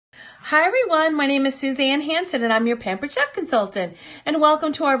Hi everyone, my name is Suzanne Hanson and I'm your Pampered Chef Consultant, and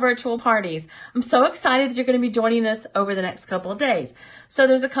welcome to our virtual parties. I'm so excited that you're going to be joining us over the next couple of days. So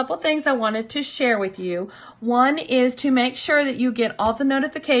there's a couple things I wanted to share with you. One is to make sure that you get all the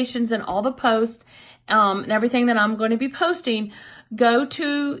notifications and all the posts and everything that I'm going to be posting. Go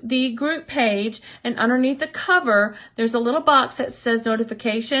to the group page, and underneath the cover, there's a little box that says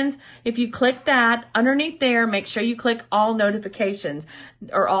notifications. If you click that, underneath there, make sure you click all notifications,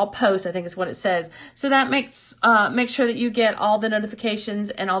 or all posts, I think is what it says. So that makes, make sure that you get all the notifications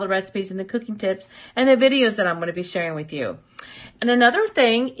and all the recipes and the cooking tips and the videos that I'm going to be sharing with you. And another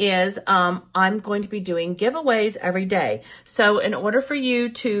thing is I'm going to be doing giveaways every day. So in order for you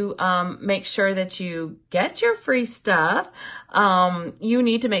to make sure that you get your free stuff, you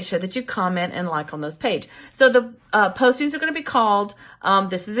need to make sure that you comment and like on those pages. So the postings are going to be called,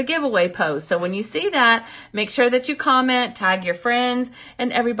 this is a giveaway post. So when you see that, make sure that you comment, tag your friends,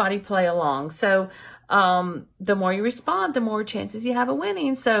 and everybody play along. So the more you respond, the more chances you have of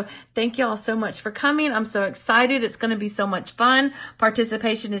winning. So thank you all so much for coming. I'm so excited. It's going to be so much fun.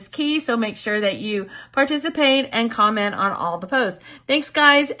 Participation is key. So make sure that you participate and comment on all the posts. Thanks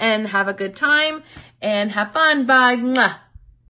guys, and have a good time and have fun. Bye. Mwah.